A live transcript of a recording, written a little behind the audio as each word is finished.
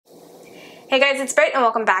Hey guys, it's Britt and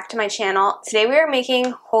welcome back to my channel. Today we are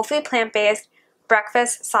making whole food plant-based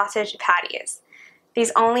breakfast sausage patties.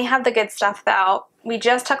 These only have the good stuff though. We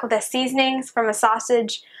just took the seasonings from a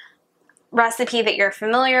sausage recipe that you're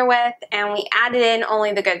familiar with and we added in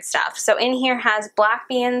only the good stuff. So in here has black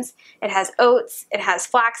beans, it has oats, it has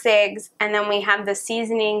flax eggs, and then we have the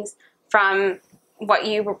seasonings from what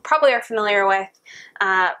you probably are familiar with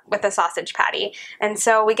a sausage patty. And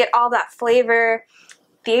so we get all that flavor.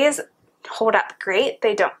 These hold up great,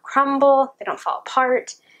 they don't crumble, they don't fall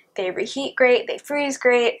apart, they reheat great, they freeze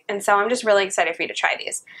great, and so I'm just really excited for you to try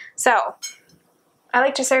these. So I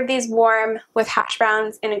like to serve these warm with hash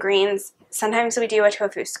browns and greens. Sometimes we do a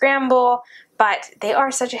tofu scramble, but they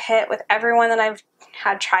are such a hit with everyone that I've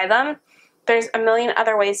had try them. There's a million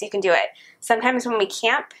other ways you can do it. Sometimes when we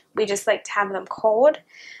camp, we just like to have them cold.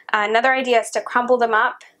 Another idea is to crumble them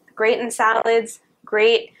up, great in salads,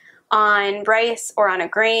 great on rice or on a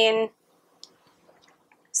grain.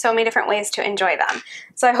 So many different ways to enjoy them.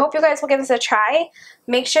 So I hope you guys will give this a try.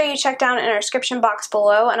 Make sure you check down in our description box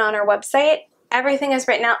below and on our website. Everything is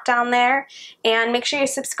written out down there. And make sure you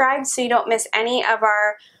subscribe so you don't miss any of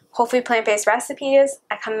our whole food plant-based recipes.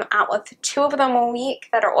 I come out with 2 of them a week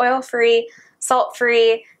that are oil-free,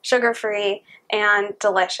 salt-free, sugar-free, and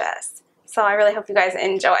delicious. So I really hope you guys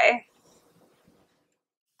enjoy.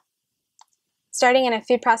 Starting in a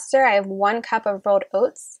food processor, I have 1 cup of rolled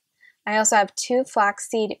oats. I also have 2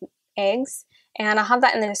 flaxseed eggs, and I'll have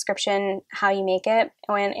that in the description how you make it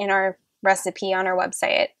and in our recipe on our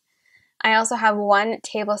website. I also have 1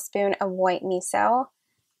 tablespoon of white miso,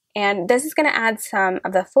 and this is going to add some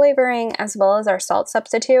of the flavoring as well as our salt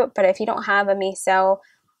substitute, but if you don't have a miso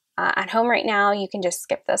at home right now, you can just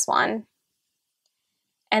skip this one.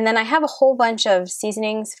 And then I have a whole bunch of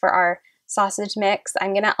seasonings for our sausage mix.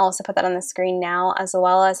 I'm going to also put that on the screen now as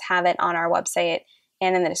well as have it on our website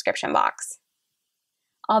and in the description box.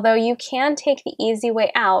 Although you can take the easy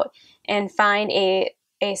way out and find a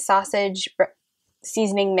sausage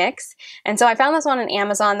seasoning mix. And so I found this one on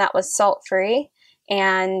Amazon that was salt-free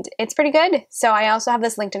and it's pretty good. So I also have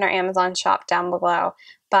this linked in our Amazon shop down below.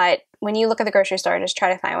 But when you look at the grocery store, just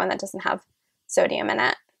try to find one that doesn't have sodium in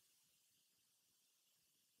it.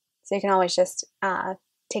 So you can always just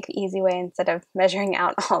take the easy way instead of measuring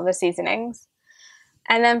out all the seasonings.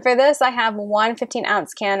 And then for this, I have 1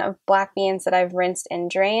 15-ounce can of black beans that I've rinsed and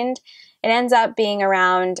drained. It ends up being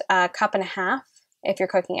around 1.5 cups if you're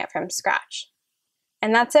cooking it from scratch.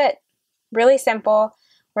 And that's it. Really simple.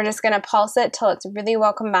 We're just going to pulse it till it's really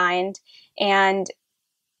well combined. And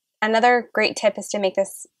another great tip is to make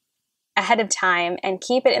this ahead of time and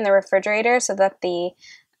keep it in the refrigerator so that the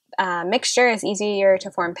mixture is easier to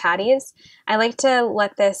form patties. I like to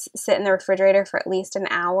let this sit in the refrigerator for at least an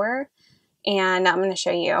hour. And I'm going to show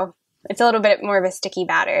you. It's a little bit more of a sticky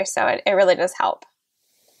batter, so it really does help.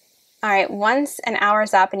 All right, once an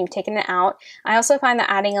hour's up and you've taken it out, I also find that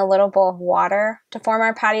adding a little bowl of water to form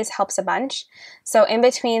our patties helps a bunch. So in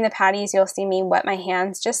between the patties, you'll see me wet my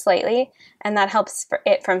hands just slightly, and that helps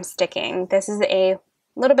it from sticking. This is a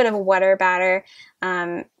little bit of a wetter batter,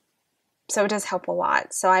 so it does help a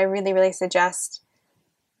lot. So I really, really suggest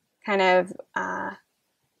kind of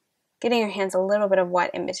getting your hands a little bit of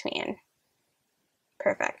wet in between.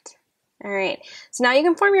 Perfect. All right, so now you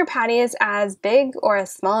can form your patties as big or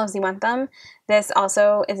as small as you want them. This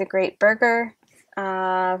also is a great burger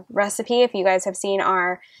recipe. If you guys have seen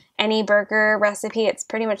our any burger recipe, it's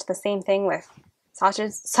pretty much the same thing with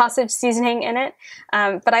sausage seasoning in it.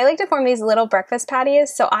 But I like to form these little breakfast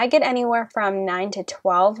patties, so I get anywhere from 9 to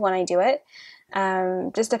 12 when I do it,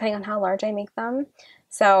 just depending on how large I make them.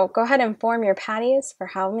 So go ahead and form your patties for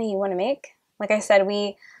how many you want to make. Like I said,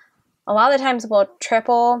 a lot of the times we'll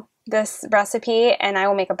triple this recipe and I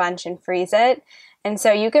will make a bunch and freeze it. And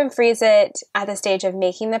so you can freeze it at the stage of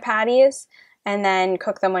making the patties and then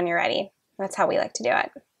cook them when you're ready. That's how we like to do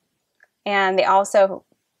it. And they also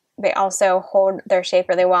hold their shape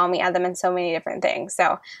really well and we add them in so many different things.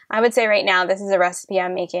 So I would say right now this is a recipe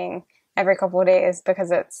I'm making every couple of days because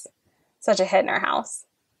it's such a hit in our house.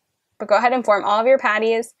 But go ahead and form all of your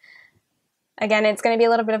patties. Again, it's going to be a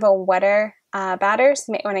little bit of a wetter batter, so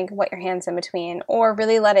you might want to wet your hands in between or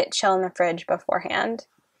really let it chill in the fridge beforehand.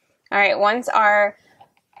 All right, once our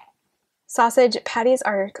sausage patties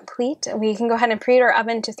are complete, we can go ahead and preheat our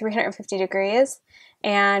oven to 350 degrees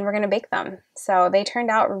and we're going to bake them. So they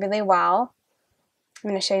turned out really well. I'm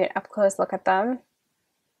going to show you an up-close look at them.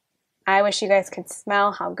 I wish you guys could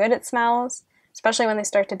smell how good it smells, especially when they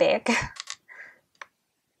start to bake.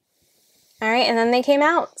 All right, and then they came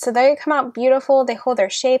out. So they come out beautiful. They hold their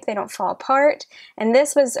shape. They don't fall apart. And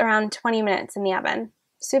this was around 20 minutes in the oven.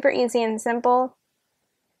 Super easy and simple.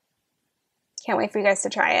 Can't wait for you guys to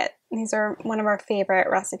try it. These are one of our favorite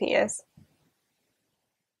recipes.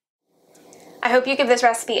 I hope you give this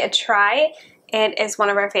recipe a try. It is one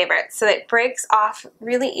of our favorites. So it breaks off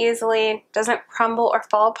really easily, doesn't crumble or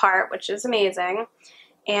fall apart, which is amazing.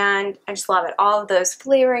 And I just love it. All of those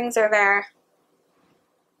flavorings are there.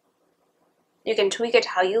 You can tweak it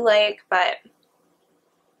how you like, but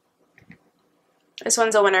this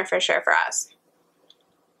one's a winner for sure for us.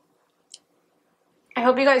 I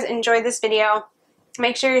hope you guys enjoyed this video.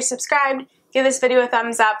 Make sure you're subscribed, give this video a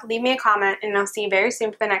thumbs up, leave me a comment, and I'll see you very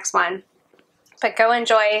soon for the next one. But go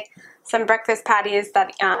enjoy some breakfast patties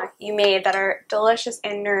that you made that are delicious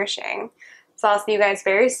and nourishing. So I'll see you guys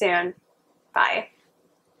very soon. Bye.